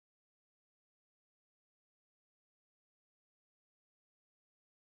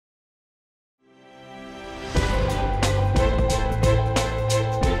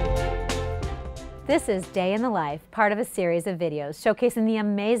This is Day in the Life, part of a series of videos showcasing the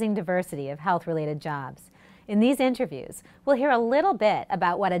amazing diversity of health-related jobs. In these interviews, we'll hear a little bit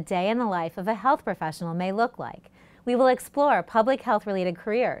about what a day in the life of a health professional may look like. We will explore public health-related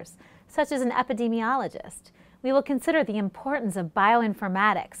careers, such as an epidemiologist. We will consider the importance of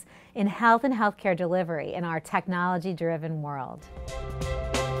bioinformatics in health and healthcare delivery in our technology-driven world.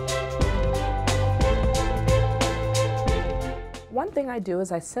 One thing I do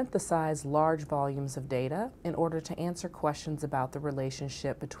is I synthesize large volumes of data in order to answer questions about the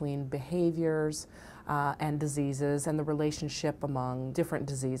relationship between behaviors and diseases and the relationship among different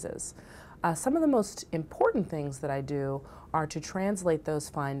diseases. Some of the most important things that I do are to translate those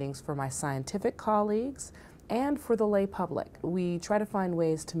findings for my scientific colleagues and for the lay public. We try to find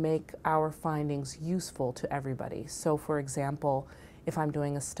ways to make our findings useful to everybody. So for example, if I'm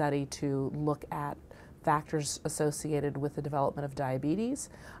doing a study to look at factors associated with the development of diabetes,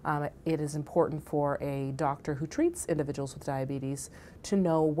 it is important for a doctor who treats individuals with diabetes to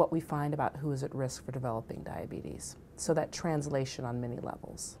know what we find about who is at risk for developing diabetes. So that translation on many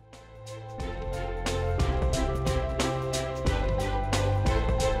levels.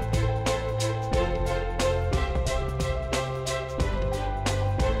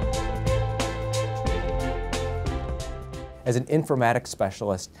 As an informatics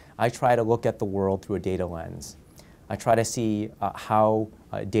specialist, I try to look at the world through a data lens. I try to see how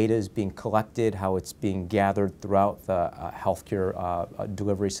data is being collected, how it's being gathered throughout the healthcare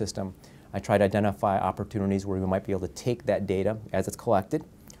delivery system. I try to identify opportunities where we might be able to take that data as it's collected,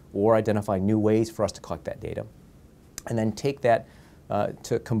 or identify new ways for us to collect that data. And then take that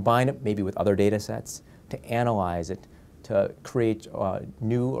to combine it maybe with other data sets, to analyze it, to create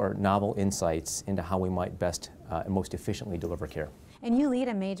new or novel insights into how we might best and most efficiently deliver care. And you lead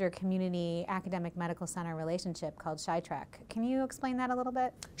a major community academic medical center relationship called ShyTrek. Can you explain that a little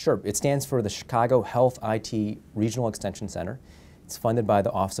bit? Sure. It stands for the Chicago Health IT Regional Extension Center. It's funded by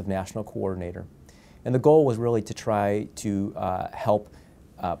the Office of National Coordinator. And the goal was really to try to help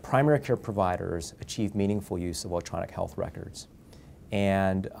primary care providers achieve meaningful use of electronic health records.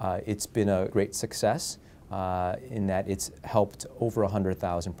 And it's been a great success in that it's helped over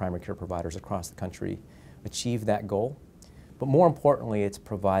 100,000 primary care providers across the country achieve that goal. But more importantly, it's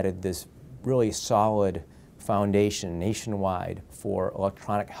provided this really solid foundation nationwide for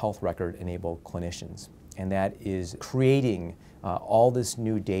electronic health record enabled clinicians. And that is creating all this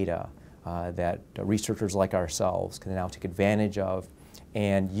new data that researchers like ourselves can now take advantage of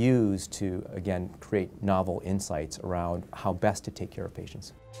and use to, again, create novel insights around how best to take care of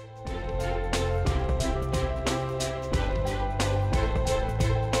patients.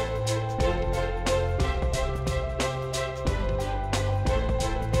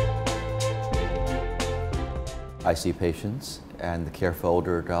 I see patients and care for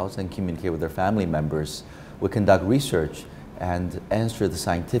older adults and communicate with their family members. We conduct research and answer the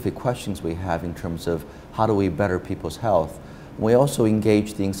scientific questions we have in terms of how do we better people's health. We also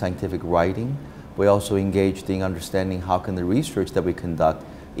engage in scientific writing. We also engage in understanding how can the research that we conduct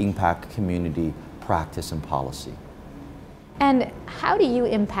impact community practice and policy. And how do you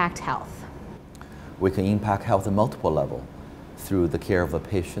impact health? We can impact health at multiple levels. Through the care of a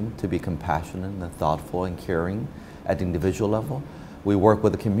patient, to be compassionate and thoughtful and caring at the individual level. We work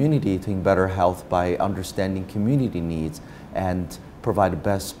with the community to better health by understanding community needs and provide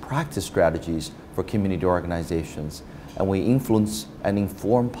best practice strategies for community organizations. And we influence and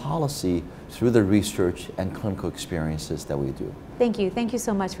inform policy through the research and clinical experiences that we do. Thank you. Thank you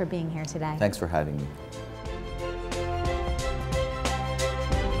so much for being here today. Thanks for having me.